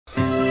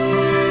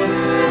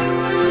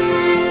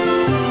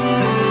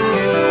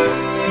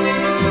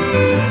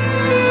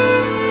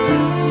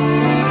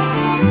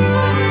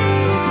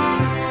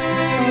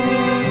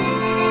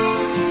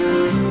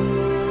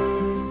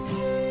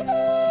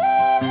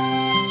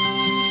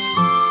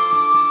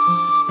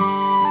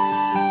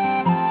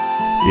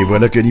Et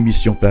voilà que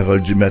l'émission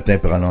Parole du matin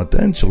prend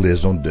l'antenne sur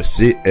les ondes de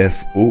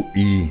CFOI,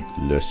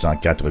 le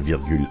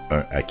 104,1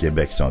 à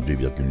Québec,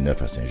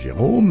 102,9 à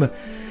Saint-Jérôme.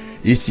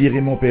 Ici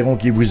Raymond Perron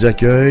qui vous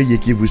accueille et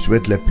qui vous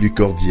souhaite la plus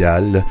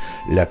cordiale,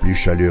 la plus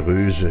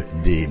chaleureuse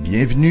des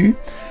bienvenues,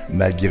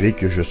 malgré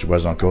que je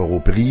sois encore aux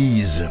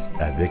prises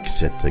avec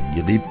cette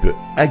grippe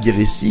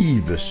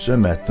agressive ce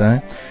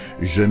matin.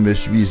 Je me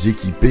suis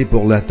équipé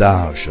pour la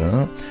tâche.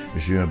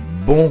 J'ai un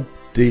bon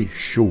thé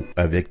chaud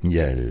avec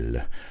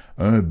miel,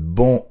 un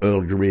bon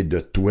Earl Grey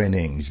de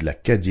Twinings, la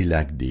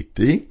Cadillac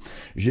d'été.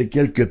 J'ai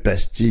quelques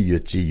pastilles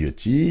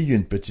Yeti,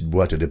 une petite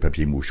boîte de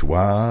papier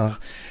mouchoir.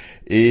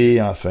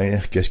 Et enfin,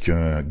 qu'est-ce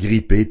qu'un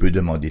grippé peut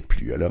demander de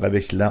plus? Alors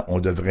avec cela, on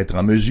devrait être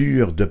en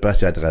mesure de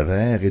passer à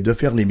travers et de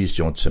faire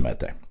l'émission de ce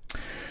matin.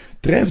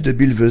 Trêve de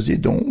billevesée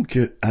donc,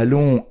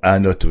 allons à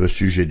notre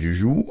sujet du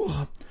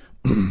jour.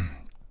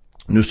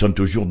 Nous sommes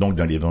toujours donc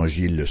dans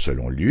l'Évangile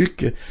selon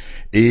Luc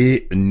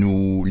et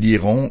nous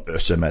lirons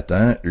ce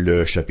matin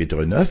le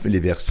chapitre 9, les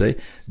versets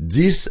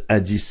 10 à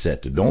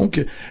 17.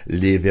 Donc,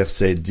 les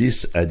versets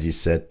 10 à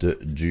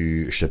 17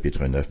 du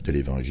chapitre 9 de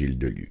l'Évangile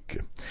de Luc.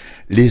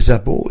 Les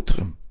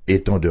apôtres,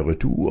 étant de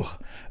retour,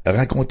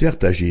 racontèrent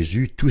à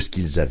Jésus tout ce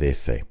qu'ils avaient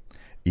fait.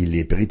 Il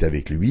les prit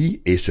avec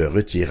lui et se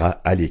retira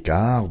à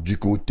l'écart du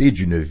côté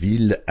d'une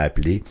ville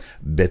appelée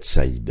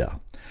Bethsaïda.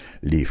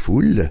 Les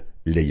foules,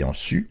 l'ayant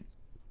su,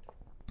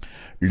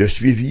 le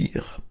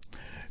suivirent.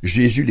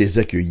 Jésus les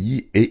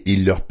accueillit et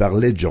il leur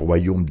parlait du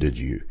royaume de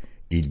Dieu.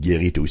 Il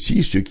guérit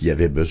aussi ceux qui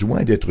avaient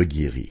besoin d'être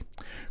guéris.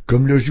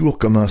 Comme le jour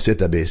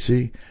commençait à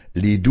baisser,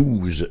 les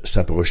 12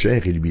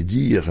 s'approchèrent et lui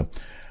dirent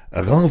 «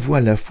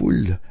 Renvoie la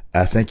foule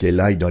afin qu'elle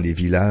aille dans les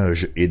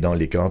villages et dans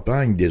les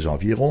campagnes des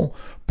environs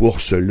pour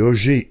se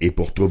loger et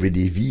pour trouver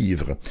des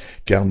vivres,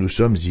 car nous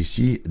sommes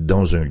ici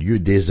dans un lieu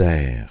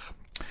désert. »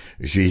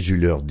 Jésus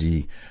leur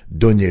dit «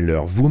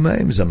 Donnez-leur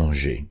vous-mêmes à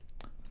manger. »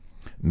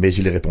 Mais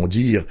ils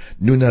répondirent, «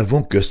 Nous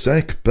n'avons que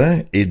 5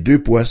 pains et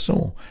 2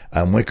 poissons,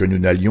 à moins que nous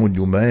n'allions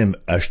nous-mêmes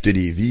acheter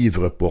des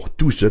vivres pour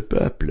tout ce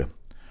peuple. »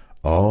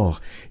 Or,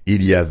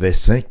 il y avait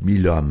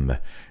 5000 hommes.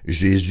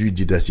 Jésus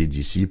dit à ses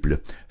disciples,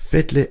 «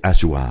 Faites-les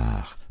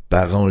asseoir,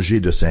 par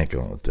rangées de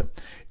 50. »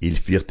 Ils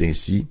firent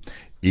ainsi,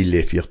 ils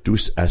les firent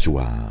tous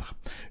asseoir.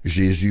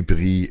 Jésus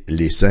prit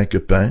les 5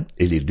 pains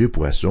et les 2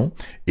 poissons,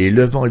 et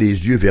levant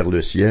les yeux vers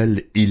le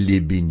ciel, il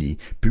les bénit.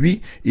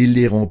 Puis il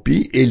les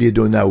rompit et les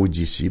donna aux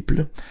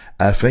disciples,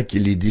 afin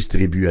qu'ils les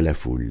distribuent à la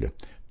foule.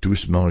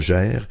 Tous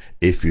mangèrent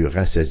et furent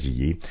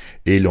rassasiés,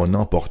 et l'on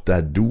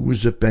emporta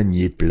 12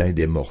 paniers pleins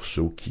des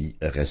morceaux qui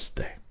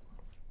restaient.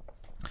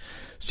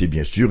 C'est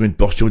bien sûr une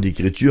portion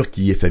d'écriture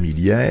qui est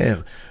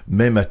familière,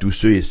 même à tous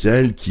ceux et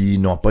celles qui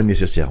n'ont pas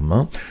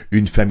nécessairement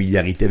une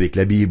familiarité avec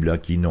la Bible,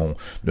 qui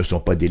ne sont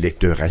pas des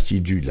lecteurs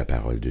assidus de la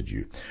parole de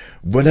Dieu.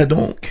 Voilà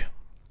donc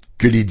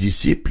que les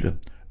disciples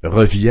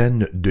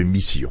reviennent de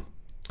mission.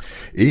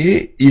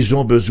 Et ils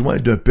ont besoin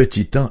d'un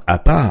petit temps à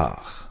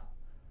part.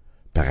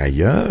 Par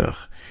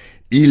ailleurs,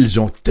 ils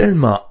ont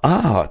tellement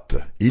hâte,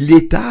 ils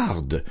les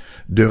tardent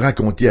de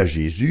raconter à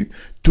Jésus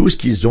tout ce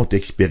qu'ils ont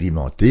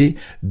expérimenté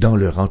dans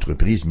leur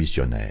entreprise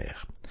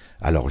missionnaire.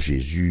 Alors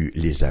Jésus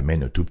les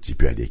amène un tout petit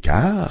peu à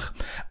l'écart,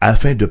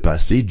 afin de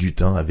passer du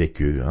temps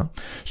avec eux.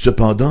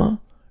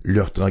 Cependant,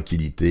 leur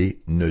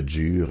tranquillité ne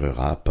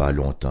durera pas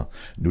longtemps.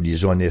 Nous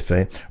lisons en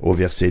effet au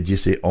verset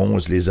 10 et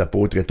 11, les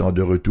apôtres étant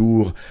de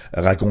retour,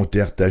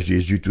 racontèrent à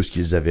Jésus tout ce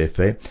qu'ils avaient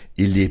fait.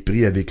 Il les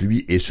prit avec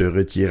lui et se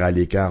retira à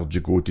l'écart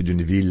du côté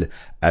d'une ville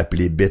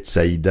appelée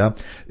Bethsaïda.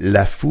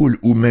 La foule,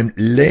 ou même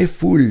les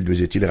foules,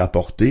 nous est-il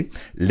rapporté,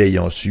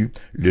 l'ayant su,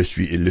 le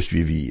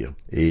suivirent.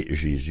 Et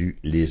Jésus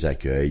les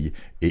accueille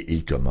et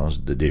il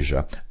commence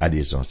déjà à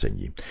les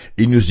enseigner.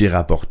 Il nous est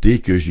rapporté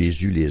que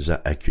Jésus les a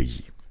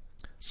accueillis.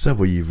 Ça,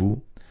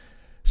 voyez-vous,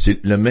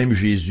 c'est le même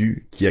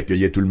Jésus qui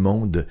accueillait tout le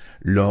monde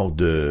lors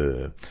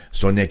de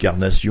son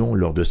incarnation,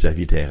 lors de sa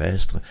vie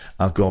terrestre,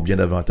 encore bien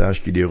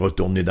davantage qu'il est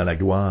retourné dans la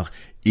gloire,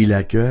 il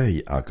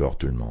accueille encore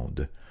tout le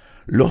monde.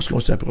 Lorsqu'on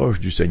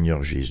s'approche du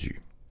Seigneur Jésus,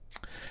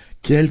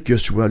 quel que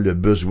soit le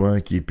besoin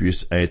qui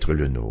puisse être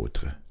le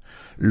nôtre,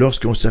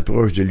 lorsqu'on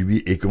s'approche de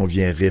lui et qu'on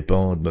vient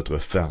répandre notre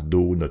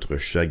fardeau, notre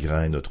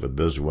chagrin, notre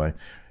besoin,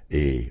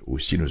 et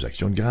aussi nos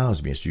actions de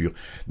grâce, bien sûr,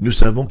 nous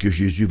savons que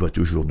Jésus va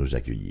toujours nous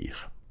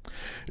accueillir.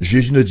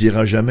 Jésus ne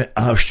dira jamais «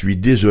 Ah, je suis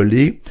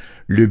désolé,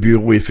 le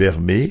bureau est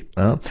fermé »,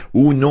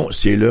 ou « Non,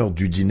 c'est l'heure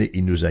du dîner ».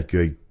 Il nous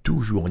accueille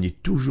toujours, on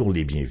est toujours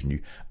les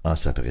bienvenus en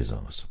sa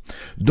présence.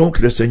 Donc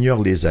le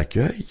Seigneur les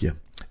accueille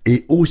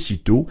et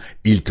aussitôt,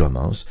 il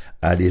commence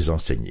à les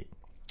enseigner,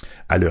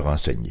 à leur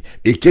enseigner.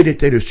 Et quel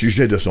était le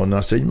sujet de son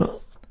enseignement?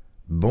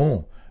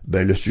 Bon,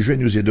 le sujet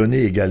nous est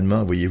donné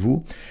également,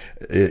 voyez-vous.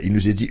 Il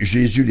nous est dit,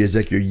 Jésus les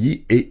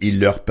accueillit et il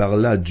leur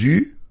parla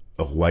du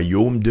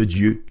royaume de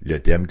Dieu, le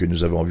thème que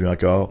nous avons vu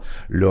encore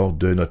lors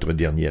de notre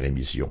dernière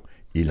émission.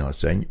 Il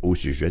enseigne au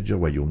sujet du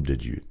royaume de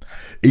Dieu.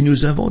 Et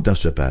nous avons dans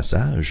ce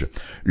passage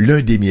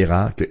l'un des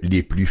miracles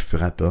les plus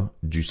frappants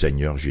du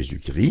Seigneur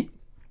Jésus-Christ,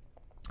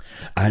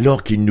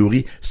 alors qu'il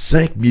nourrit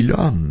 5000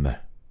 hommes.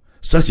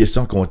 Ça, c'est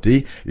sans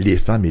compter les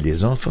femmes et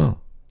les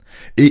enfants.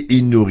 Et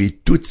il nourrit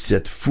toute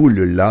cette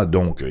foule-là,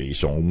 donc ils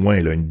sont au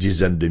moins là, une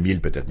dizaine de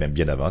mille, peut-être même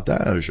bien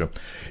davantage.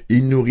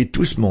 Il nourrit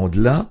tout ce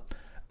monde-là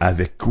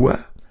avec quoi?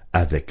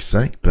 Avec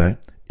 5 pains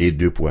et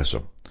 2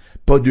 poissons.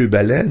 Pas 2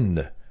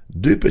 baleines,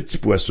 2 petits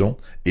poissons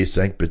et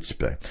 5 petits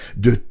pains.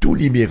 De tous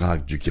les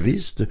miracles du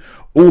Christ,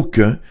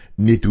 aucun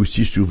n'est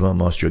aussi souvent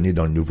mentionné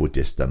dans le Nouveau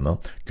Testament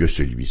que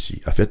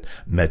celui-ci. En fait,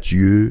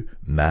 Matthieu,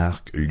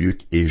 Marc,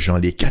 Luc et Jean,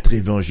 les 4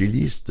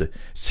 évangélistes,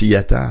 s'y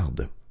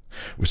attardent.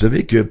 Vous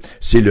savez que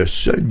c'est le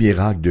seul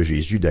miracle de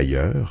Jésus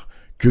d'ailleurs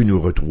que nous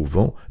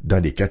retrouvons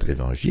dans les 4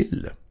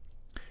 évangiles.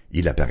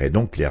 Il apparaît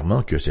donc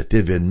clairement que cet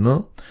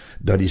événement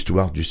dans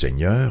l'histoire du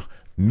Seigneur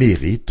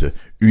mérite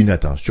une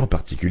attention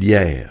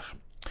particulière.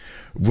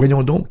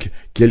 Voyons donc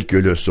quelques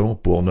leçons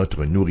pour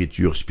notre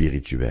nourriture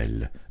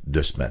spirituelle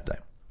de ce matin.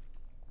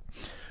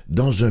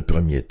 Dans un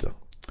premier temps,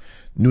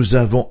 nous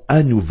avons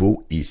à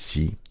nouveau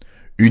ici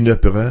une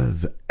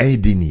preuve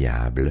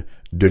indéniable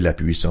de la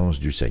puissance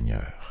du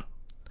Seigneur.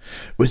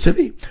 Vous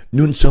savez,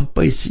 nous ne sommes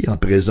pas ici en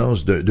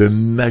présence d'un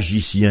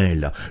magicien,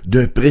 là,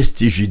 d'un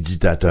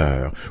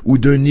prestidigitateur ou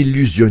d'un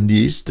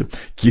illusionniste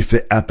qui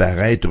fait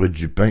apparaître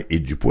du pain et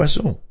du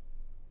poisson.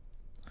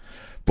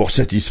 Pour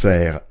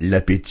satisfaire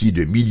l'appétit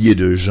de milliers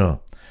de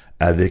gens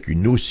avec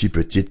une aussi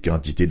petite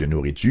quantité de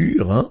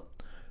nourriture,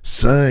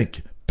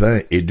 5 pains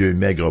et 2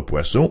 maigres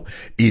poissons,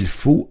 il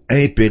faut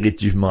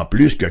impérativement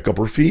plus qu'un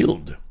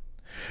Copperfield.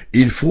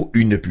 Il faut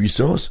une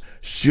puissance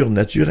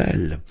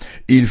surnaturelle.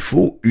 Il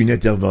faut une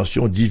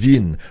intervention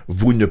divine.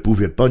 Vous ne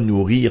pouvez pas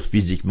nourrir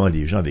physiquement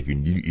les gens avec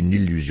une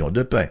illusion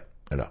de pain.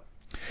 Voilà.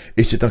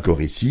 Et c'est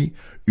encore ici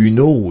une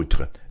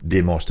autre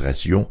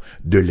démonstration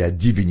de la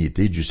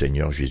divinité du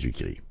Seigneur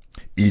Jésus-Christ.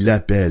 Il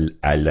appelle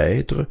à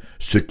l'être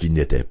ce qui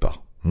n'était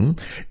pas.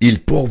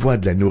 Il pourvoit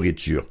de la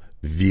nourriture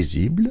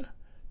visible,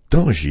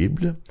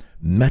 tangible,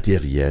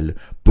 matérielle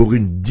pour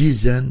une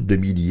dizaine de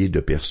milliers de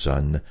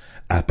personnes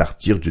à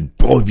partir d'une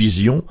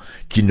provision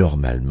qui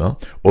normalement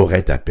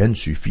aurait à peine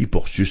suffi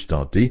pour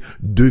sustenter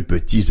 2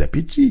 petits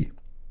appétits.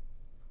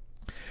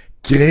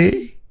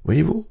 Créer,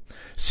 voyez-vous,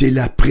 c'est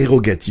la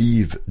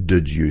prérogative de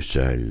Dieu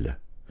seul.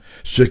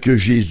 Ce que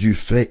Jésus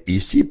fait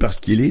ici parce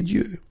qu'il est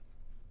Dieu.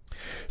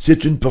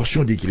 C'est une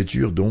portion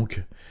d'écriture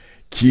donc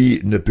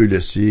qui ne peut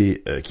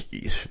laisser,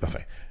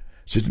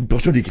 c'est une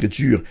portion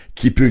d'écriture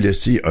qui peut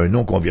laisser un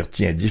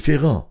non-converti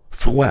indifférent,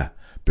 froid.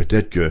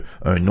 Peut-être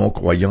qu'un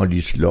non-croyant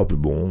lit cela,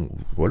 bon,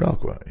 voilà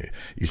quoi.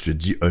 Il se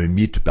dit un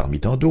mythe parmi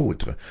tant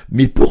d'autres.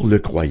 Mais pour le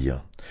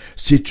croyant,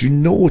 c'est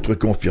une autre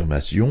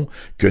confirmation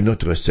que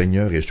notre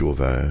Seigneur et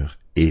Sauveur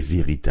est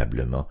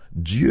véritablement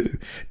Dieu.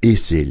 Et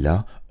c'est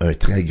là un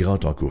très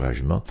grand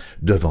encouragement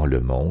devant le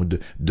monde,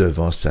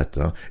 devant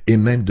Satan et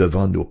même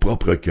devant nos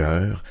propres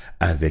cœurs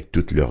avec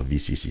toutes leurs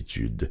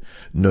vicissitudes.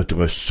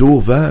 Notre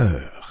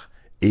Sauveur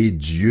est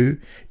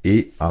Dieu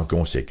et en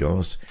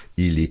conséquence,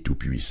 il est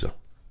tout-puissant.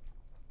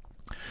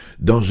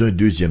 Dans un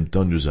deuxième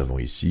temps, nous avons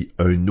ici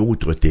un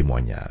autre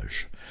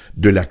témoignage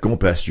de la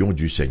compassion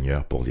du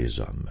Seigneur pour les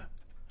hommes.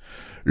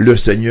 Le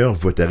Seigneur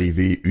voit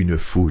arriver une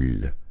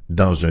foule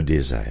dans un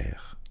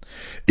désert,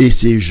 et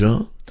ces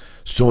gens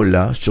sont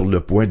là sur le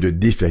point de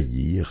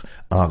défaillir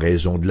en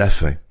raison de la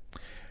faim.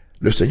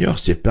 Le Seigneur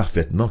sait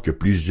parfaitement que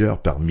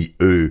plusieurs parmi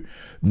eux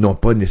n'ont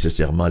pas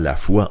nécessairement la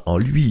foi en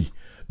lui,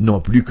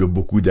 non plus que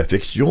beaucoup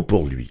d'affection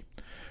pour lui.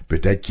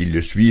 Peut-être qu'ils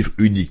le suivent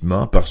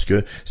uniquement parce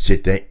que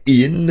c'est un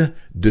in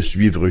de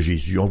suivre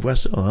Jésus. On voit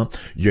ça,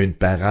 Il y a une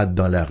parade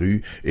dans la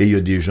rue et il y a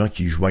des gens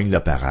qui joignent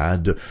la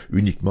parade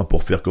uniquement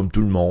pour faire comme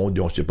tout le monde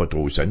et on ne sait pas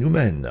trop où ça nous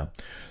mène.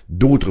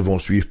 D'autres vont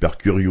suivre par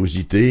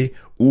curiosité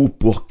ou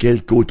pour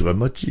quelque autre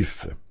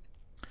motif.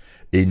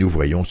 Et nous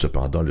voyons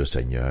cependant le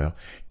Seigneur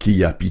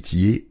qui a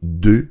pitié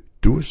d'eux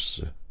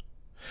tous.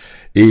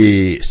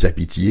 Et sa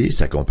pitié,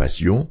 sa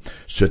compassion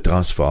se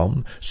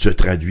transforme, se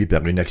traduit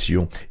par une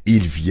action.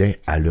 Il vient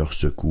à leur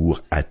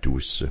secours à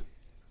tous.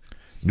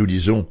 Nous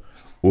lisons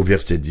au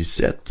verset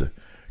 17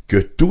 que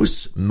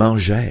tous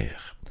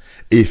mangèrent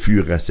et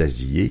furent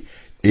rassasiés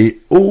et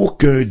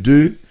aucun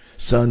d'eux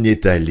s'en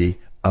est allé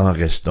en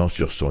restant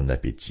sur son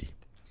appétit.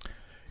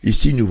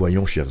 Ici nous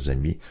voyons, chers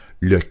amis,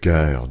 le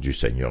cœur du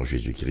Seigneur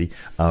Jésus-Christ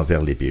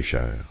envers les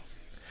pécheurs.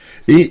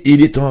 Et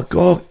il est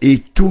encore et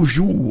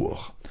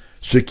toujours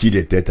ce qu'il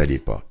était à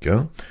l'époque.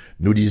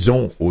 Nous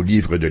lisons au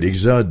livre de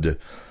l'Exode,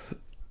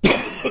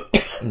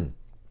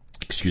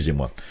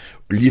 excusez-moi,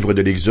 livre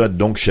de l'Exode,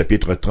 donc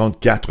chapitre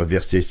 34,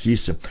 verset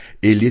 6,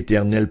 « Et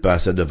l'Éternel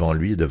passa devant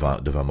lui,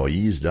 devant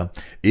Moïse, là,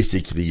 et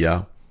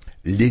s'écria,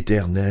 «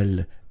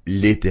 L'Éternel,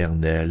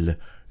 l'Éternel,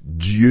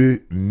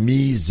 Dieu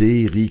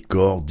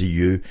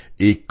miséricordieux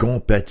et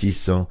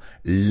compatissant,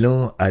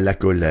 lent à la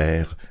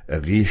colère,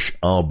 riche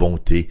en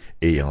bonté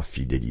et en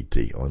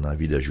fidélité. » On a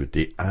envie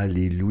d'ajouter «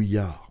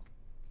 Alléluia ».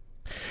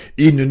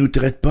 Il ne nous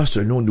traite pas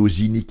selon nos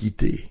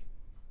iniquités.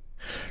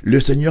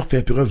 Le Seigneur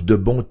fait preuve de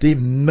bonté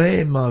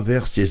même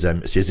envers ses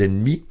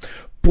ennemis,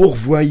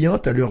 pourvoyant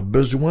à leurs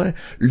besoins,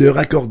 leur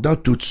accordant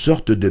toutes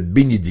sortes de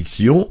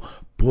bénédictions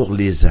pour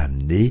les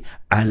amener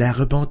à la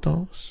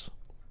repentance.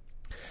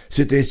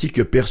 C'est ainsi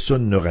que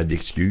personne n'aura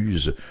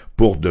d'excuse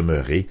pour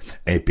demeurer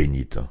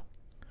impénitent.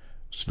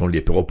 Selon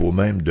les propos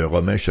mêmes de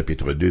Romains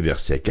chapitre 2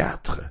 verset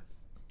 4.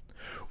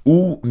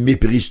 Ou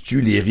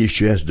méprises-tu les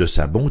richesses de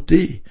sa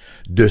bonté,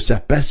 de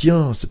sa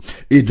patience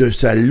et de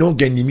sa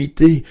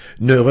longanimité,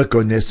 ne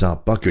reconnaissant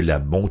pas que la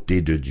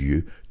bonté de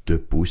Dieu te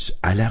pousse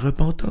à la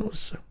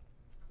repentance?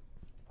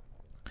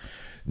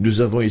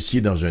 Nous avons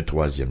ici, dans un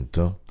troisième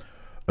temps,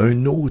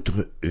 un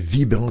autre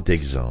vibrant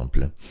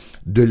exemple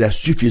de la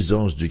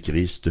suffisance du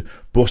Christ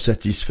pour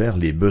satisfaire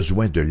les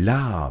besoins de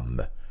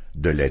l'âme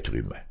de l'être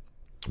humain.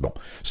 Bon,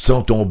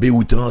 sans tomber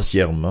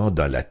outrancièrement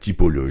dans la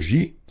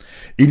typologie,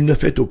 il ne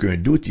fait aucun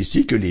doute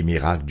ici que les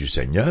miracles du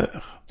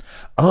Seigneur,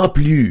 en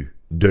plus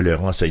de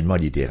leur enseignement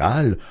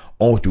littéral,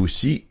 ont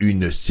aussi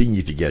une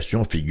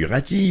signification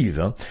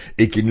figurative,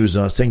 et qui nous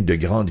enseignent de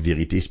grandes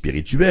vérités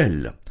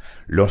spirituelles.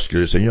 Lorsque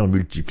le Seigneur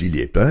multiplie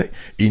les pains,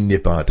 il n'est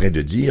pas en train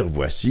de dire «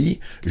 Voici,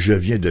 je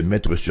viens de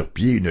mettre sur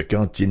pied une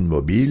cantine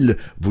mobile,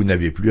 vous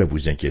n'avez plus à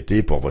vous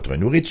inquiéter pour votre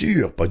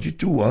nourriture. » Pas du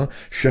tout, hein.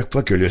 Chaque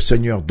fois que le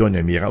Seigneur donne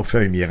un miracle,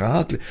 fait un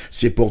miracle,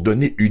 c'est pour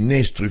donner une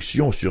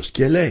instruction sur ce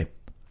qu'elle est,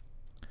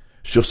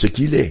 sur ce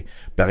qu'il est.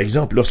 Par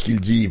exemple, lorsqu'il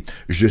dit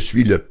 « Je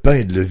suis le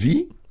pain de la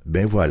vie »,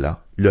 ben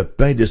voilà, le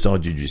pain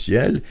descendu du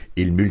ciel,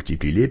 il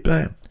multiplie les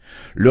pains.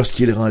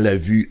 Lorsqu'il rend la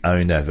vue à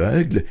un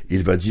aveugle,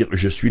 il va dire «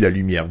 Je suis la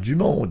lumière du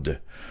monde ».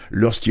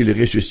 Lorsqu'il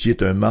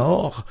ressuscite un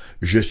mort,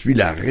 « Je suis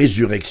la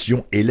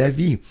résurrection et la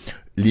vie ».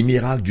 Les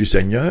miracles du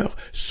Seigneur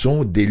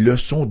sont des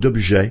leçons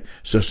d'objets.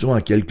 Ce sont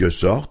en quelque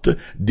sorte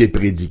des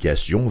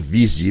prédications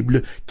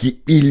visibles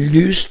qui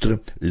illustrent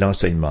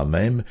l'enseignement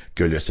même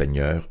que le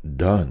Seigneur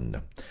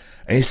donne.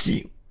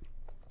 Ainsi,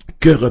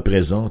 que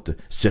représente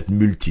cette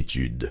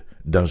multitude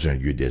dans un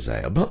lieu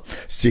désert? Bon,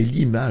 c'est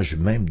l'image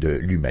même de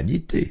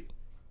l'humanité.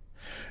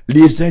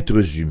 Les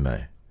êtres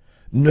humains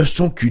ne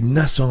sont qu'une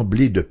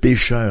assemblée de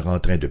pécheurs en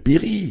train de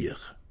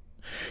périr,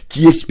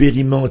 qui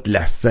expérimentent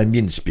la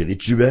famine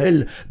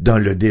spirituelle dans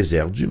le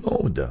désert du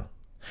monde.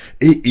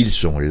 Et ils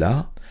sont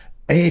là,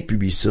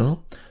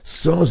 impuissants,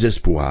 sans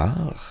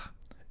espoir,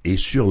 et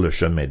sur le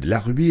chemin de la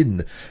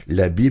ruine.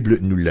 La Bible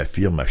nous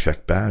l'affirme à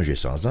chaque page et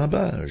sans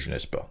embâche,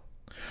 n'est-ce pas?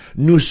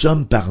 Nous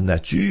sommes par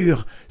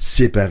nature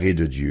séparés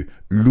de Dieu,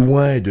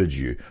 loin de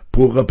Dieu.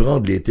 Pour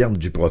reprendre les termes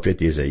du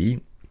prophète Ésaïe,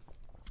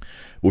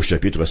 au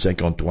chapitre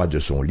 53 de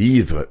son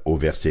livre, au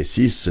verset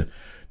 6,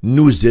 «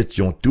 Nous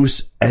étions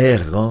tous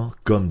errants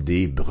comme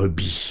des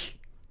brebis. »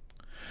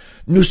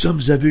 Nous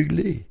sommes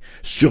aveuglés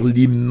sur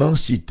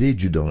l'immensité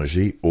du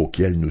danger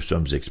auquel nous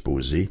sommes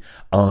exposés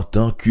en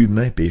tant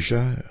qu'humains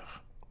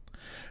pécheurs.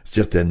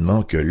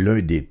 Certainement que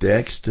l'un des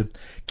textes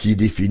qui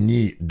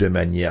définit de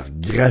manière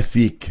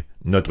graphique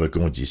notre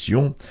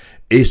condition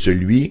est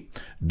celui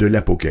de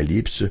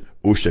l'Apocalypse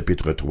au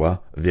chapitre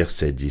 3,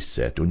 verset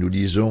 17, où nous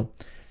lisons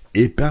 «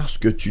 Et parce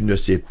que tu ne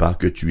sais pas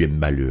que tu es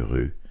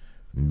malheureux,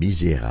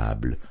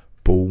 misérable,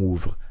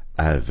 pauvre,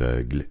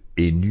 aveugle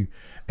et nu. »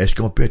 Est-ce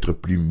qu'on peut être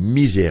plus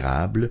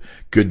misérable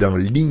que dans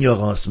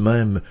l'ignorance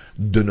même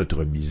de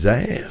notre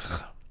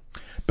misère?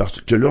 Parce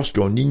que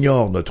lorsqu'on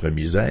ignore notre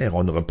misère,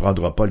 on ne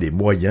reprendra pas les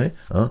moyens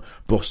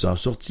pour s'en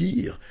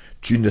sortir.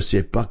 Tu ne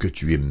sais pas que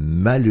tu es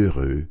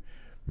malheureux,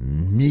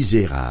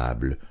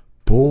 misérable,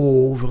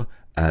 pauvre,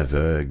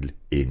 aveugle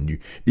et nu.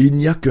 Il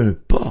n'y a qu'un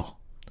pas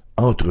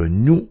entre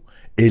nous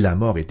et la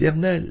mort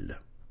éternelle.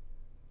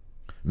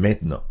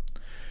 Maintenant,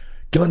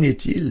 qu'en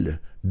est-il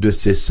de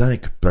ces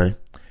 5 pains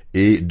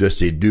et de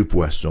ces 2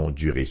 poissons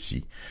du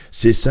récit?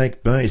 Ces 5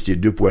 pains et ces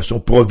 2 poissons,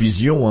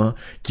 provisions,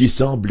 qui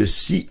semblent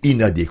si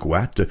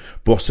inadéquates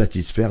pour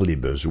satisfaire les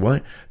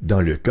besoins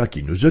dans le cas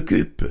qui nous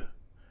occupe.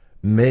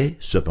 Mais,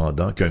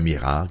 cependant, qu'un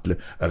miracle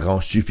rend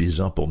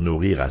suffisant pour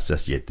nourrir à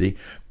satiété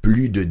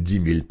plus de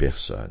 10 000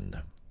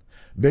 personnes.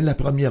 La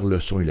première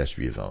leçon est la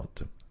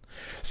suivante.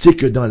 C'est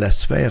que dans la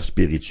sphère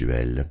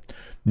spirituelle,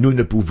 nous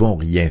ne pouvons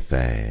rien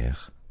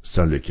faire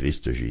sans le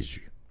Christ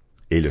Jésus.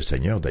 Et le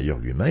Seigneur, d'ailleurs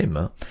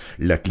lui-même,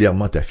 l'a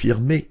clairement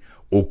affirmé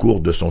au cours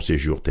de son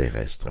séjour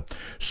terrestre.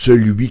 «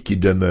 Celui qui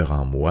demeure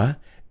en moi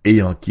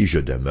et en qui je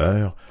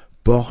demeure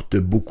porte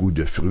beaucoup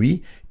de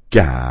fruits,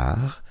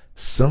 car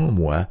sans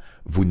moi,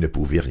 vous ne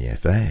pouvez rien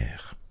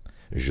faire. »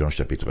 Jean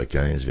chapitre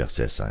 15,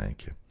 verset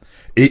 5.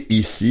 Et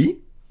ici,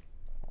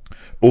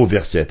 au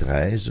verset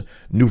 13,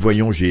 nous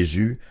voyons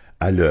Jésus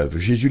à l'œuvre.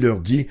 Jésus leur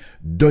dit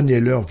 «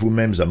 Donnez-leur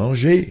vous-mêmes à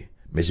manger. »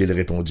 Mais ils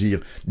répondirent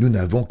 « Nous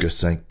n'avons que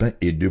 5 pains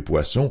et 2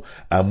 poissons,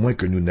 à moins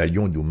que nous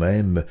n'allions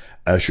nous-mêmes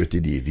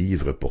acheter des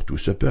vivres pour tout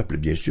ce peuple. »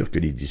 Bien sûr que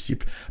les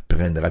disciples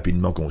prennent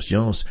rapidement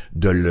conscience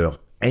de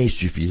leur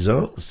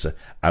insuffisance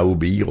à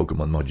obéir au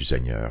commandement du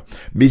Seigneur.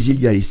 Mais il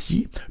y a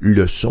ici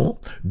leçon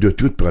de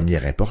toute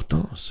première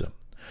importance.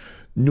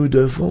 Nous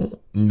devons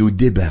nous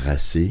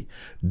débarrasser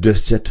de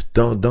cette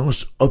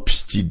tendance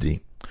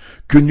obstinée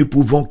que nous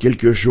pouvons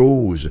quelque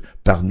chose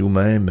par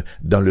nous-mêmes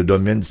dans le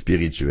domaine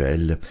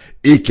spirituel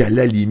et qu'à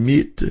la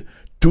limite,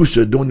 tout ce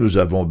dont nous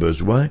avons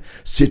besoin,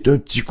 c'est un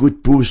petit coup de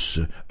pouce,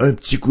 un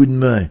petit coup de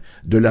main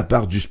de la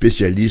part du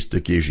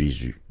spécialiste qui est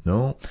Jésus.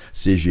 Non,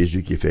 c'est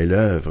Jésus qui fait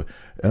l'œuvre.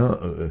 Hein?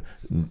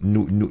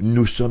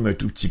 Nous sommes un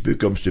tout petit peu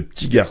comme ce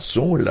petit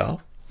garçon-là,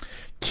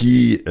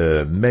 qui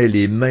met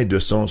les mains de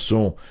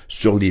Samson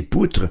sur les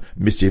poutres,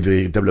 mais c'est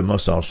véritablement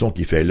Samson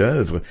qui fait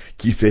l'œuvre,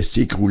 qui fait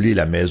s'écrouler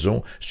la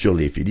maison sur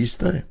les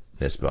Philistins,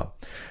 n'est-ce pas?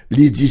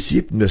 Les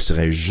disciples ne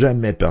seraient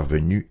jamais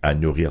parvenus à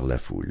nourrir la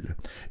foule.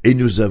 Et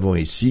nous avons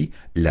ici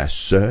la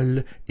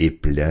seule et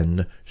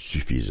pleine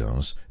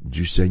suffisance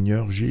du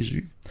Seigneur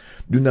Jésus.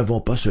 Nous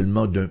n'avons pas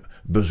seulement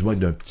besoin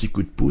d'un petit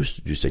coup de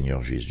pouce du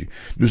Seigneur Jésus.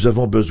 Nous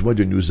avons besoin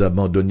de nous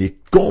abandonner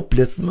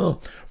complètement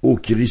au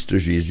Christ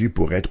Jésus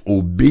pour être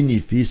au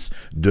bénéfice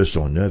de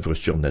son œuvre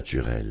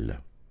surnaturelle.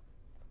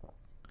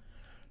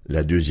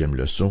 La deuxième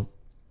leçon.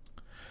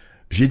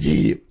 J'ai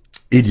dit,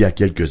 il y a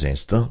quelques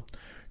instants,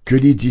 que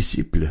les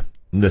disciples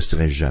ne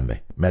seraient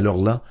jamais, mais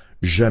alors là,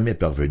 jamais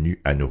parvenus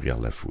à nourrir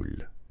la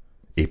foule.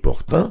 Et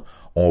pourtant,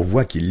 on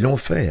voit qu'ils l'ont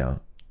fait, hein.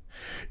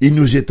 Il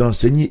nous est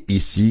enseigné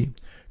ici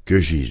que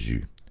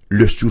Jésus,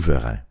 le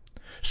souverain,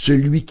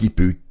 celui qui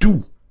peut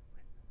tout,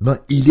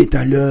 il est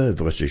à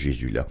l'œuvre, ce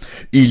Jésus-là.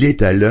 Il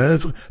est à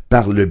l'œuvre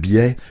par le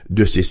biais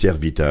de ses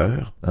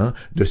serviteurs,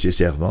 de ses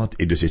servantes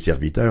et de ses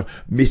serviteurs,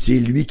 mais c'est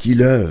lui qui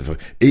l'œuvre,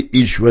 et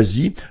il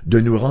choisit de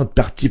nous rendre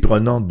partie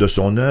prenante de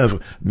son œuvre,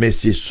 mais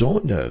c'est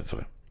son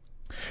œuvre.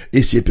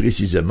 Et c'est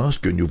précisément ce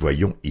que nous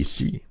voyons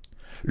ici.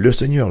 Le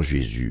Seigneur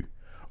Jésus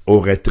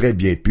aurait très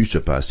bien pu se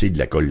passer de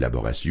la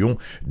collaboration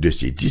de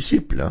ses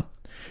disciples,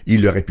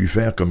 Il aurait pu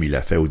faire comme il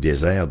a fait au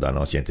désert dans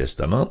l'Ancien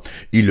Testament,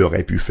 il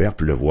aurait pu faire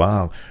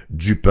pleuvoir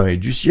du pain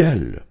du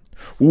ciel,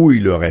 ou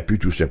il aurait pu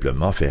tout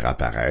simplement faire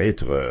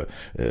apparaître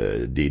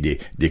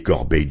des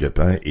corbeilles de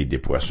pain et des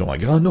poissons à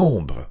grand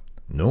nombre.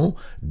 Non,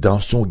 dans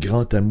son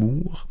grand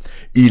amour,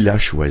 il a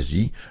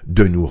choisi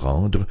de nous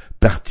rendre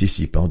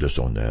participants de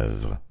son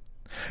œuvre.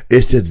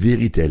 Et cette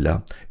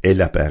vérité-là,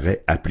 elle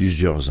apparaît à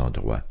plusieurs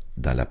endroits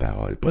dans la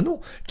parole.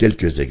 Prenons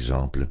quelques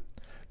exemples.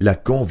 La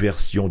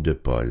conversion de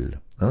Paul.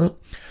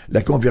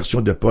 La conversion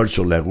de Paul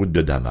sur la route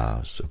de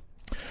Damas.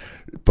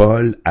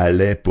 Paul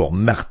allait pour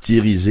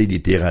martyriser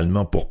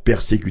littéralement, pour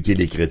persécuter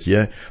les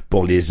chrétiens,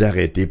 pour les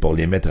arrêter, pour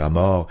les mettre à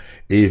mort.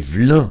 Et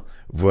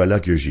voilà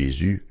que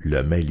Jésus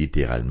le met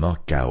littéralement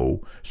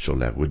KO sur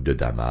la route de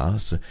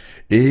Damas.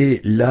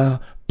 Et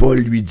là, Paul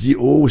lui dit, «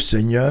 Oh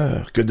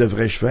Seigneur, que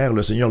devrais-je faire? »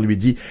 Le Seigneur lui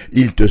dit, «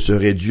 Il te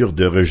serait dur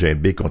de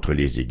regimber contre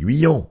les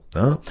aiguillons. »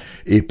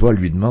 Et Paul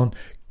lui demande,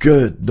 «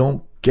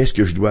 Qu'est-ce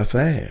que je dois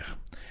faire? »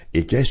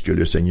 Et qu'est-ce que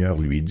le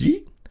Seigneur lui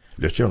dit?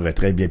 Le Seigneur aurait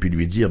très bien pu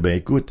lui dire, «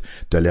 Écoute,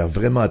 t'as l'air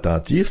vraiment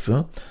attentif,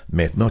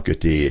 maintenant que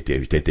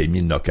t'es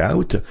mis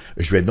knock-out,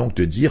 je vais donc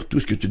te dire tout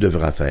ce que tu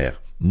devras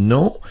faire. »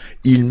 Non,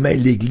 il met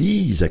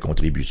l'Église à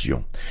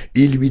contribution.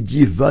 Il lui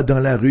dit, va dans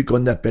la rue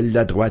qu'on appelle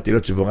la droite, et là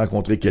tu vas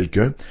rencontrer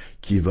quelqu'un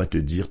qui va te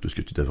dire tout ce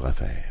que tu devras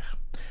faire.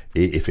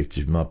 Et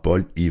effectivement,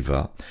 Paul y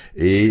va,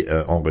 et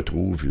on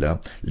retrouve là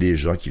les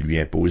gens qui lui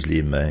imposent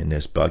les mains,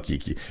 n'est-ce pas,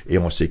 et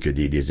on sait que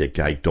des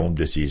écailles tombent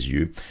de ses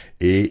yeux,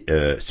 et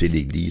c'est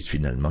l'Église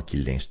finalement qui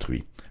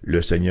l'instruit.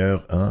 Le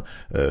Seigneur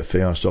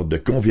fait en sorte de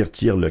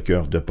convertir le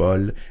cœur de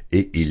Paul,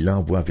 et il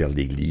l'envoie vers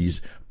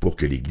l'Église pour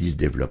que l'Église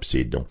développe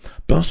ses dons.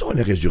 Pensons à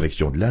la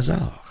résurrection de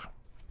Lazare.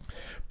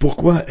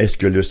 Pourquoi est-ce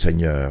que le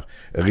Seigneur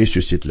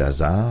ressuscite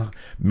Lazare,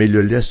 mais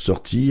le laisse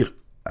sortir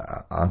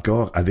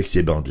encore avec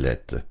ses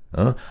bandelettes,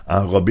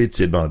 enrobé de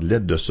ses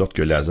bandelettes, de sorte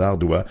que Lazare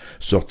doit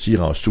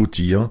sortir en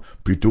sautillant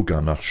plutôt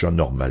qu'en marchant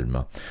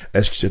normalement?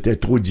 Est-ce que c'était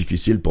trop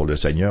difficile pour le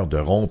Seigneur de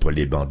rompre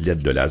les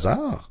bandelettes de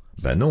Lazare?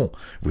 Non.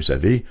 Vous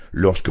savez,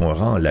 lorsqu'on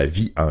rend la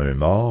vie à un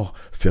mort,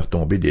 faire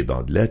tomber des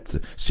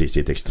bandelettes,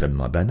 c'est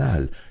extrêmement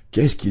banal.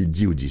 Qu'est-ce qu'il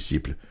dit aux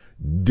disciples?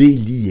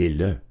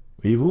 Déliez-le.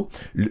 Voyez-vous,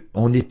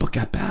 on n'est pas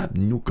capable,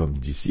 nous, comme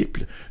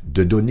disciples,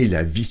 de donner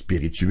la vie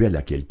spirituelle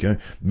à quelqu'un,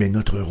 mais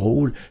notre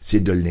rôle, c'est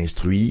de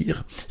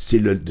l'instruire, c'est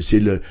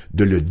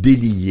de le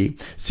délier,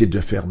 c'est de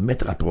faire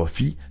mettre à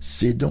profit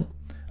ses dons.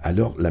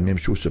 Alors, la même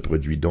chose se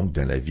produit donc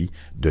dans la vie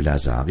de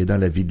Lazare et dans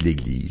la vie de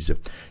l'Église.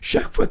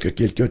 Chaque fois que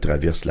quelqu'un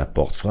traverse la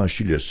porte,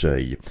 franchit le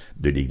seuil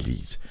de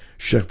l'Église,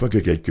 chaque fois que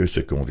quelqu'un se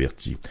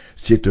convertit,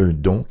 c'est un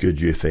don que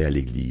Dieu fait à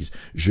l'Église.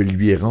 Je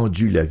lui ai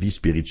rendu la vie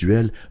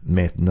spirituelle,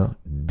 maintenant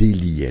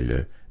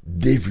déliez-le,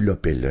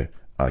 développez-le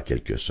en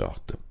quelque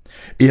sorte.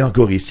 Et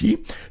encore ici,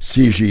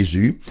 c'est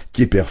Jésus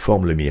qui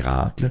performe le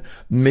miracle,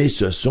 mais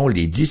ce sont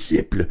les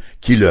disciples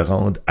qui le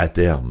rendent à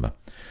terme.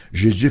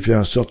 Jésus fait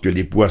en sorte que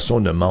les poissons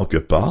ne manquent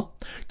pas,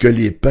 que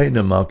les pains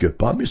ne manquent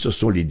pas, mais ce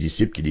sont les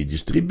disciples qui les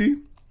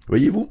distribuent.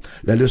 Voyez-vous,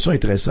 la leçon est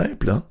très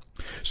simple.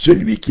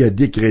 Celui qui a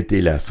décrété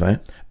la fin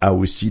a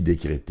aussi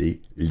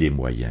décrété les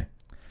moyens.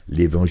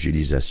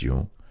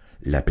 L'évangélisation,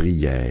 la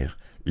prière,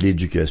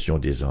 l'éducation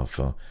des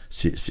enfants,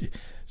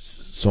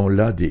 sont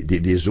là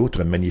des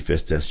autres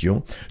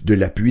manifestations de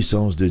la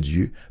puissance de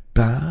Dieu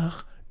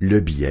par le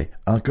biais.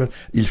 Encore,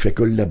 il fait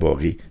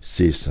collaborer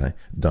ses saints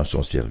dans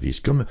son service,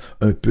 comme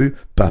un peu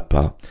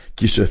papa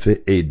qui se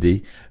fait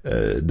aider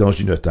dans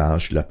une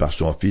tâche là par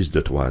son fils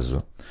de 3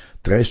 ans.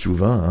 Très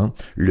souvent,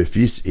 le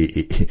fils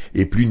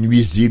est plus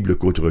nuisible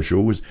qu'autre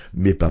chose,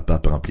 mais papa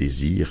prend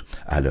plaisir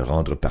à le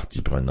rendre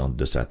partie prenante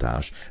de sa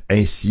tâche.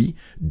 Ainsi,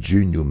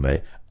 Dieu nous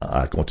met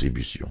à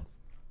contribution.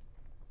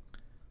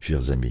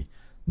 Chers amis,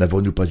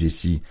 n'avons-nous pas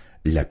ici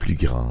la plus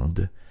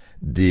grande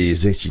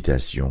des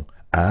incitations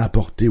à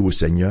apporter au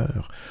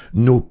Seigneur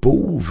nos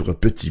pauvres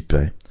petits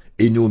pains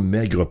et nos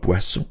maigres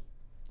poissons?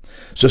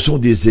 Ce sont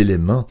des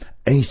éléments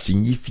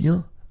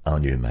insignifiants en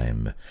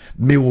eux-mêmes,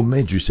 mais aux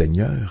mains du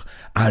Seigneur,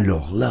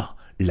 alors là,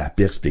 la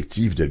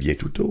perspective devient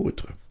tout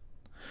autre.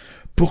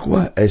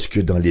 Pourquoi est-ce que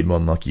dans les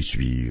moments qui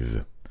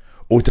suivent,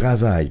 au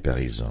travail par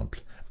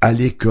exemple, à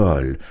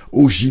l'école,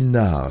 au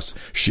gymnase,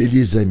 chez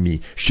les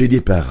amis, chez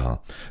les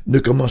parents, ne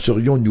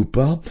commencerions-nous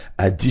pas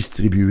à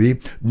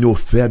distribuer nos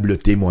faibles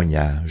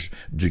témoignages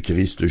du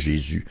Christ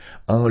Jésus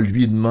en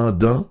lui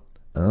demandant,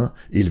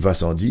 il va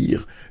sans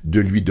dire,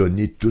 de lui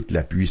donner toute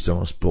la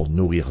puissance pour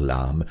nourrir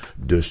l'âme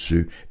de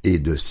ceux et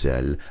de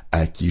celles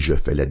à qui je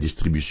fais la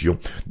distribution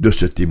de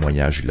ce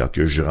témoignage-là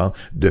que je rends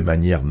de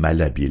manière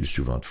malhabile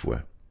souvent de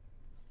fois.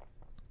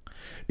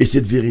 Et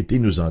cette vérité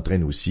nous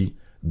entraîne aussi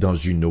dans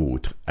une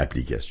autre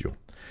application,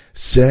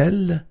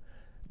 celle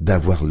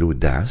d'avoir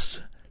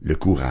l'audace, le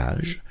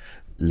courage,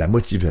 la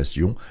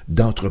motivation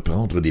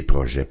d'entreprendre des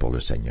projets pour le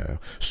Seigneur.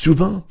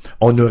 Souvent,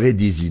 on aurait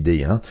des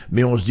idées,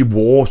 mais on se dit,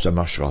 ça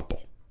marchera pas.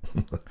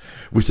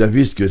 Vous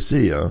savez ce que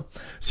c'est,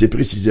 C'est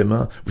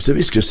précisément, vous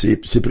savez ce que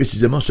c'est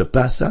précisément ce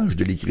passage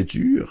de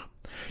l'Écriture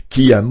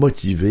qui a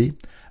motivé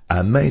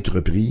à maintes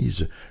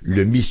reprises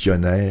le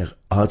missionnaire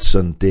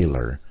Hudson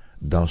Taylor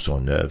dans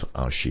son œuvre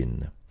en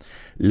Chine.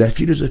 La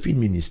philosophie de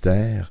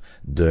ministère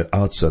de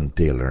Hudson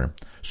Taylor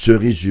se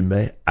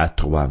résumait à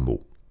 3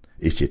 mots.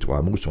 Et ces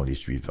 3 mots sont les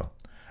suivants.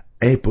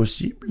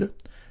 Impossible,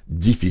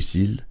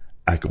 difficile,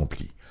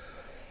 accompli.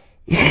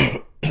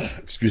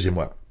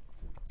 Excusez-moi.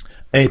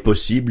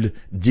 Impossible,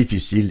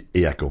 difficile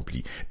et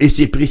accompli. Et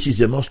c'est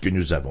précisément ce que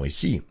nous avons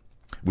ici.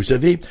 Vous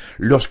savez,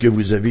 lorsque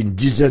vous avez une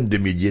dizaine de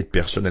milliers de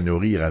personnes à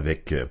nourrir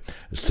avec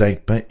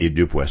 5 pains et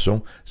 2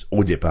 poissons,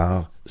 au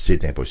départ,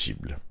 c'est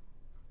impossible.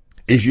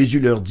 Et Jésus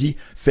leur dit,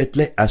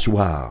 faites-les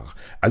asseoir.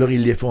 Alors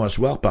ils les font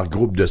asseoir par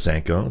groupe de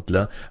 50,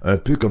 là, un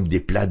peu comme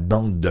des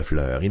plates-bandes de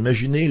fleurs.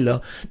 Imaginez,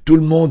 là, tout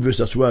le monde veut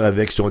s'asseoir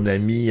avec son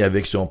ami,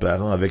 avec son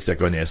parent, avec sa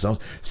connaissance.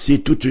 C'est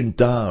toute une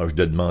tâche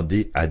de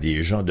demander à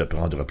des gens de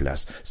prendre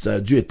place. Ça a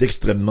dû être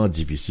extrêmement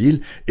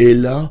difficile. Et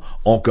là,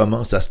 on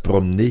commence à se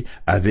promener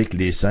avec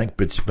les 5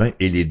 petits pains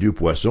et les 2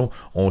 poissons.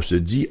 On se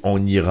dit, on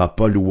n'ira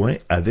pas loin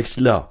avec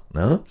cela.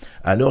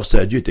 Alors, ça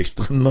a dû être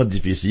extrêmement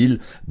difficile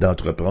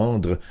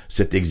d'entreprendre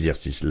cet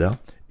exercice-là.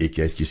 Et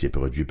qu'est-ce qui s'est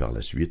produit par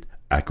la suite?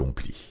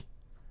 Accompli.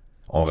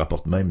 On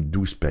rapporte même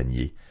 12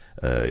 paniers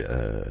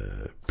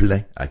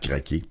pleins à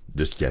craquer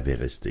de ce qui avait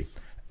resté.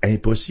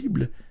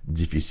 Impossible,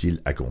 difficile,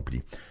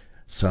 accompli.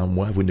 Sans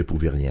moi, vous ne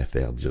pouvez rien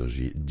faire,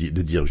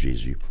 de dire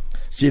Jésus.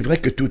 C'est vrai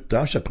que toute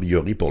tâche, a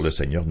priori, pour le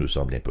Seigneur nous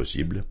semble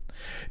impossible,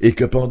 et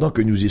que pendant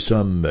que nous y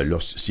sommes,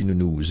 si nous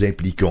nous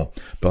impliquons,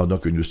 pendant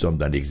que nous sommes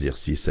dans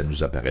l'exercice, ça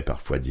nous apparaît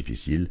parfois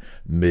difficile,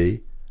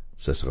 mais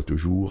ça sera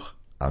toujours,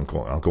 en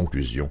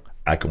conclusion,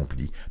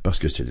 accompli, parce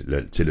que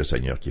c'est le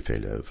Seigneur qui fait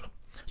l'œuvre.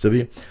 Vous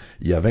savez,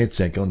 il y a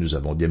 25 ans, nous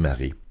avons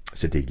démarré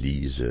cette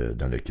église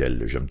dans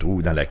laquelle je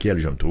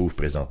me trouve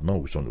présentement,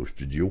 où sont nos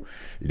studios,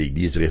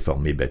 l'église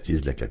réformée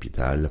baptiste de la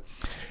capitale.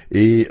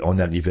 Et on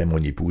arrivait, mon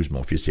épouse,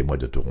 mon fils et moi,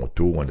 de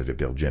Toronto. On avait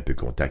perdu un peu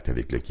contact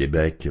avec le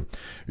Québec.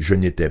 Je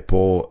n'étais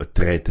pas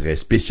très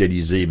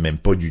spécialisé, même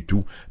pas du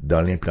tout,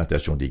 dans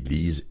l'implantation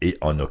d'église. Et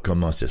on a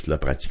commencé cela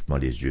pratiquement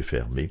les yeux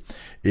fermés.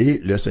 Et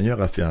le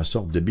Seigneur a fait en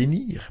sorte de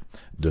bénir.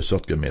 De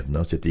sorte que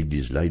maintenant, cette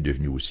église-là est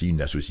devenue aussi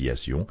une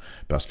association,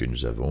 parce que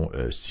nous avons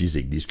 6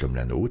 églises comme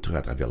la nôtre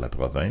à travers la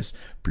province,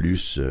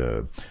 plus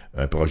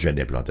un projet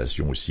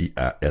d'implantation aussi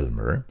à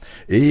Elmer.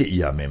 Et il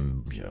y a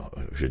même,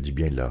 je dis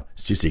bien là,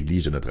 6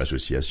 églises de notre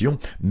association,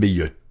 mais il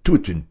y a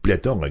toute une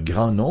pléthore, un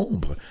grand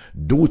nombre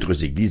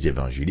d'autres églises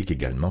évangéliques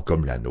également,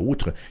 comme la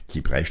nôtre,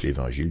 qui prêchent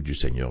l'évangile du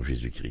Seigneur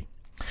Jésus-Christ.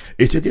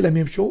 Et c'était la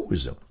même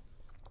chose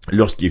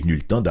lorsqu'il est venu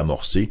le temps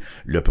d'amorcer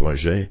le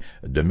projet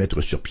de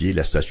mettre sur pied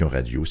la station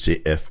radio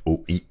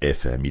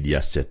CFOI-FM il y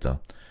a 7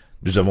 ans.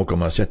 Nous avons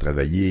commencé à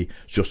travailler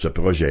sur ce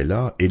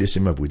projet-là et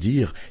laissez-moi vous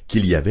dire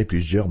qu'il y avait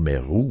plusieurs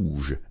mers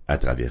rouges à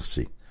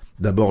traverser.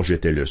 D'abord,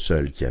 j'étais le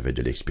seul qui avait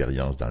de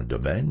l'expérience dans le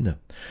domaine.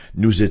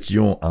 Nous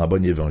étions en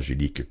bon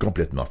évangélique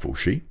complètement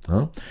fauchés,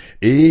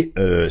 et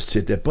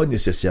c'était pas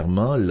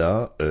nécessairement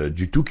là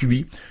du tout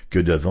cuit que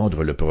de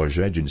vendre le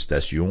projet d'une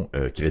station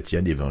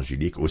chrétienne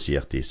évangélique au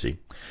CRTC.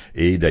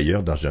 Et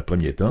d'ailleurs, dans un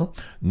premier temps,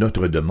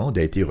 notre demande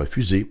a été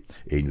refusée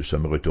et nous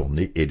sommes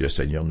retournés et le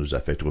Seigneur nous a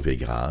fait trouver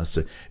grâce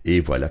et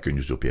voilà que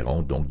nous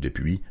opérons donc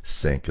depuis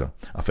 5 ans.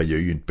 Enfin, il y a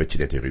eu une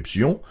petite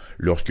interruption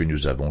lorsque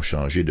nous avons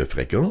changé de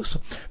fréquence,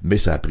 mais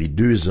ça a pris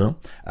 2 ans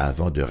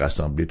avant de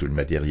rassembler tout le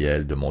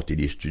matériel, de monter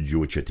les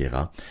studios, etc.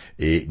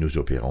 Et nous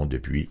opérons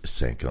depuis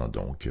 5 ans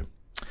donc.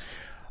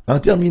 En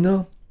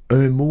terminant,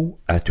 un mot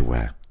à toi,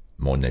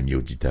 mon ami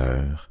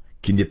auditeur,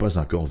 qui n'est pas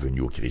encore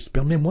venu au Christ.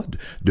 Permets-moi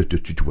de te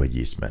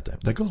tutoyer ce matin,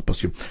 d'accord?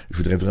 Parce que je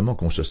voudrais vraiment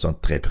qu'on se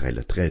sente très près,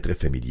 là, très, très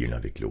familier l'un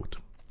avec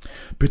l'autre.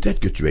 Peut-être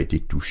que tu as été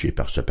touché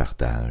par ce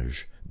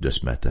partage de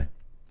ce matin.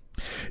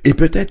 Et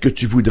peut-être que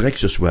tu voudrais que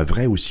ce soit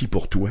vrai aussi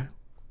pour toi.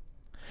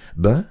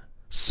 Ben,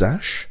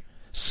 sache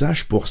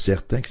pour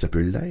certains que ça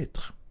peut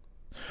l'être.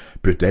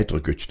 Peut-être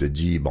que tu te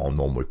dis, bon,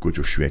 non, moi, écoute,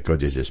 je suis un cas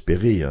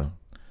désespéré, hein.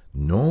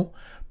 Non,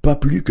 pas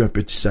plus qu'un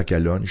petit sac à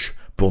lunch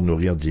pour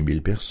nourrir 10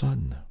 000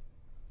 personnes.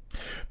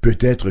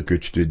 Peut-être que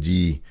tu te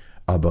dis,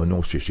 ah ben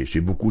non,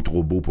 c'est beaucoup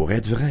trop beau pour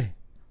être vrai.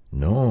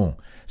 Non,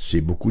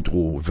 c'est beaucoup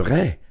trop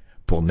vrai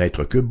pour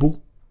n'être que beau.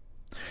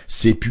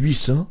 C'est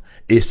puissant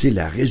et c'est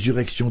la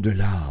résurrection de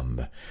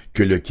l'âme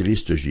que le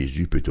Christ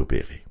Jésus peut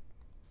opérer.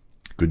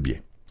 Écoute bien,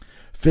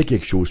 fais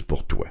quelque chose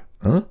pour toi,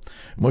 hein?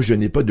 Moi, je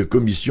n'ai pas de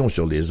commission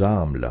sur les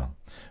âmes, là,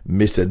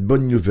 mais cette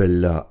bonne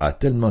nouvelle-là a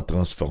tellement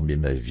transformé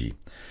ma vie,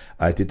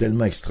 a été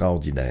tellement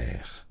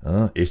extraordinaire,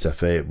 hein? Et ça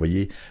fait, vous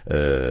voyez,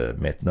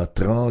 maintenant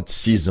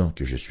 36 ans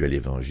que je suis à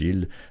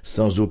l'Évangile,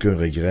 sans aucun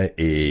regret,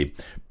 et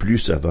plus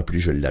ça va, plus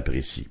je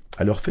l'apprécie.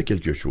 Alors fais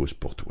quelque chose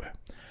pour toi.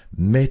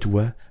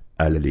 Mets-toi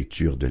à la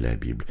lecture de la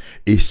Bible.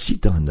 Et si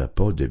t'en as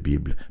pas de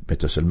Bible, ben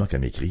t'as seulement qu'à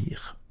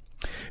m'écrire.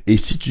 Et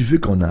si tu veux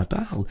qu'on en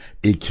parle,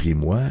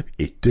 écris-moi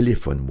et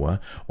téléphone-moi.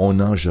 On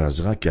en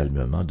jasera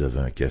calmement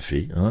devant un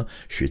café, hein,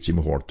 chez Tim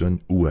Horton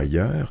ou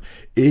ailleurs.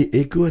 Et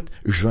écoute,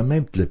 je vais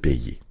même te le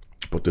payer.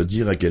 Pour te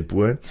dire à quel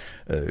point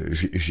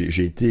je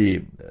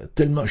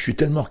suis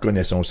tellement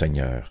reconnaissant au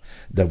Seigneur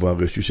d'avoir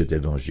reçu cet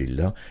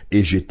évangile-là,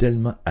 et j'ai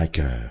tellement à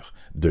cœur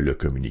de le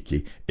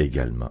communiquer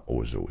également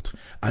aux autres.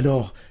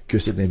 Alors que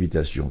cette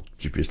invitation,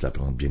 tu puisses la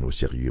prendre bien au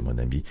sérieux, mon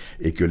ami,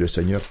 et que le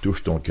Seigneur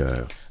touche ton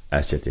cœur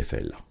à cet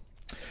effet-là.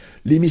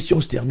 L'émission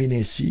se termine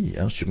ainsi,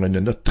 hein, sur une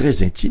note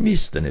très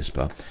intimiste, n'est-ce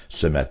pas?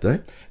 Ce matin,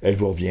 elle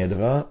vous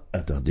reviendra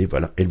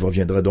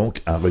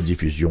donc en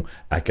rediffusion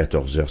à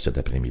 14h cet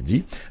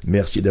après-midi.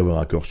 Merci d'avoir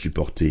encore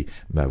supporté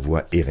ma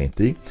voix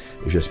éreintée.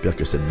 J'espère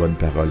que cette bonne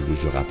parole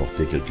vous aura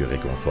apporté quelques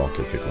réconforts,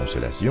 quelques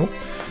consolations.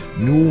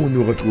 Nous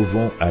nous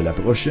retrouvons à la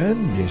prochaine,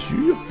 bien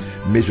sûr,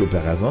 mais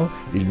auparavant,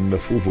 il me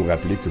faut vous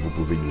rappeler que vous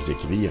pouvez nous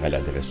écrire à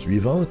l'adresse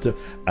suivante,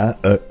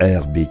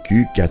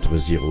 AERBQ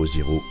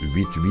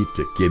 40088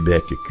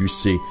 Québec QC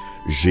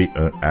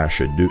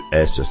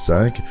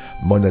G1H2S5.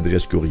 Mon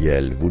adresse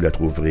courriel, vous la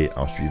trouverez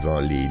en suivant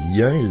les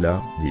liens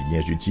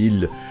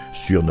utiles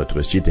sur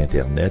notre site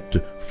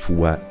internet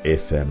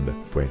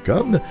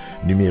foifm.com.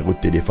 Numéro de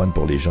téléphone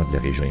pour les gens de la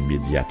région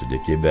immédiate de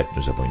Québec,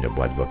 nous avons une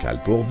boîte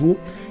vocale pour vous,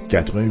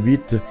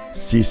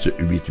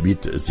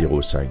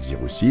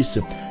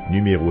 418-688-0506.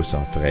 Numéro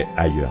sans frais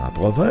ailleurs en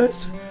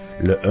province,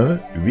 le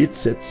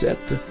 1-877,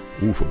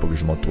 faut pas que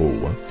je monte trop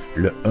haut, hein.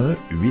 Le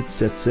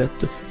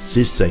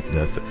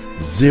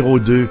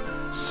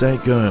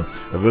 1-877-659-0251.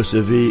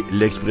 Recevez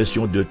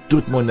l'expression de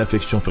toute mon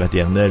affection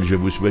fraternelle. Je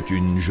vous souhaite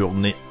une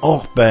journée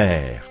hors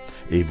pair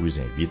et vous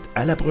invite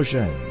à la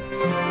prochaine.